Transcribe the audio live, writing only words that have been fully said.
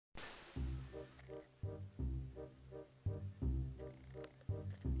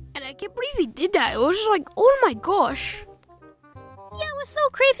I can't believe he did that. It was just like, oh my gosh. Yeah, it was so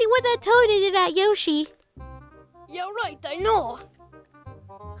crazy what that toad did at Yoshi. Yeah, right, I know.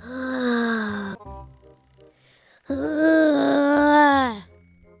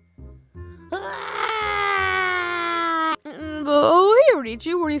 Oh, hey,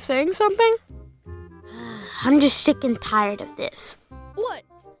 Richie, were you saying something? I'm just sick and tired of this. What?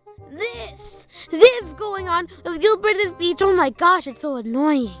 This going on with Gilbert's Beach. Oh my gosh, it's so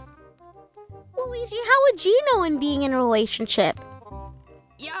annoying. Luigi, how would you know in being in a relationship?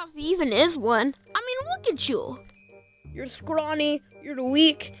 Yeah, if he even is one. I mean, look at you. You're scrawny, you're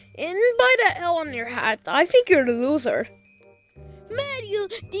weak, and by that L on your hat, I think you're the loser. Mario,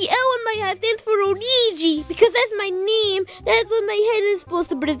 the L on my hat stands for Luigi, because that's my name. That's what my head is supposed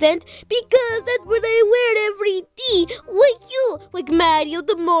to present, because that's what I wear every day. Like you, like Mario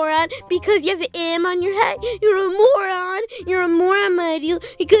the moron, because you have an M on your hat. You're a moron. You're a moron, Mario,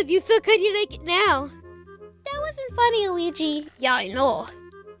 because you suck how you like it now. That wasn't funny, Luigi. Yeah, I know.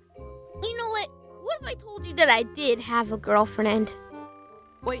 You know what? What if I told you that I did have a girlfriend?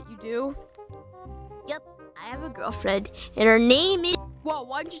 Wait, you do? Yep, I have a girlfriend, and her name is... Well,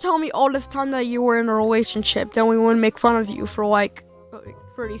 why didn't you tell me all this time that you were in a relationship? Then we wouldn't make fun of you for like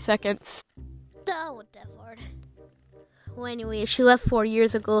 30 seconds. Oh, whatever. Well, anyway, she left 4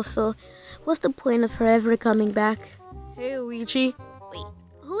 years ago, so what's the point of her ever coming back? Hey, Luigi. Wait,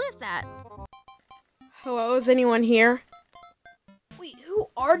 who is that? Hello, is anyone here? Wait, who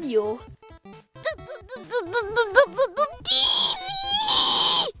are you?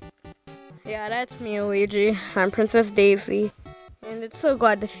 Yeah, that's me, Luigi. I'm Princess Daisy, and it's so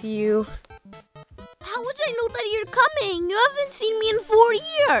glad to see you. How would I know that you're coming? You haven't seen me in 4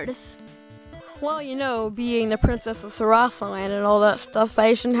 years. Well, you know, being the Princess of Sarasaland and all that stuff,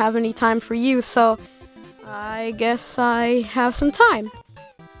 I shouldn't have any time for you, so I guess I have some time.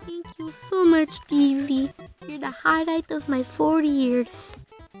 Thank you so much, Daisy. You're the highlight of my 4 years.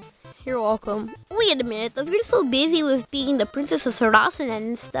 You're welcome. Wait a minute, though. You're so busy with being the Princess of Sarasaland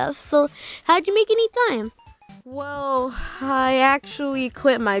and stuff, so how'd you make any time? Well, I actually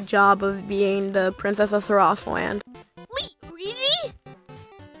quit my job of being the Princess of Sarasaland. Wait, really?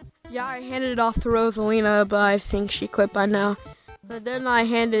 Yeah, I handed it off to Rosalina, but I think she quit by now. But then I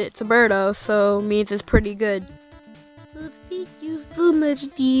handed it to Berto, so means it's pretty good. Oh, thank you so much,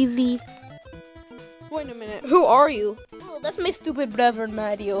 Daisy. Wait a minute, who are you? Oh, that's my stupid brother,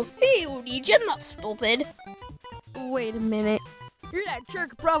 Mario. Hey, Luigi, I'm not stupid. Wait a minute. You're that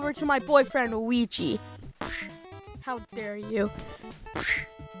jerk brother to my boyfriend, Luigi. How dare you?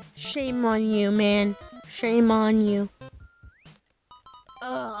 Shame on you, man. Shame on you.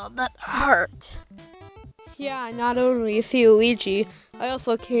 Oh, that hurt. Yeah, not only you see Luigi, I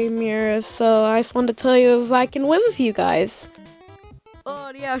also came here, so I just wanted to tell you if I can live with you guys.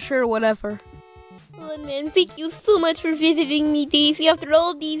 Oh, yeah, sure, whatever. Oh, man, thank you so much for visiting me, Daisy, after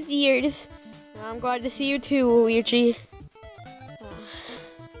all these years. I'm glad to see you too, Luigi.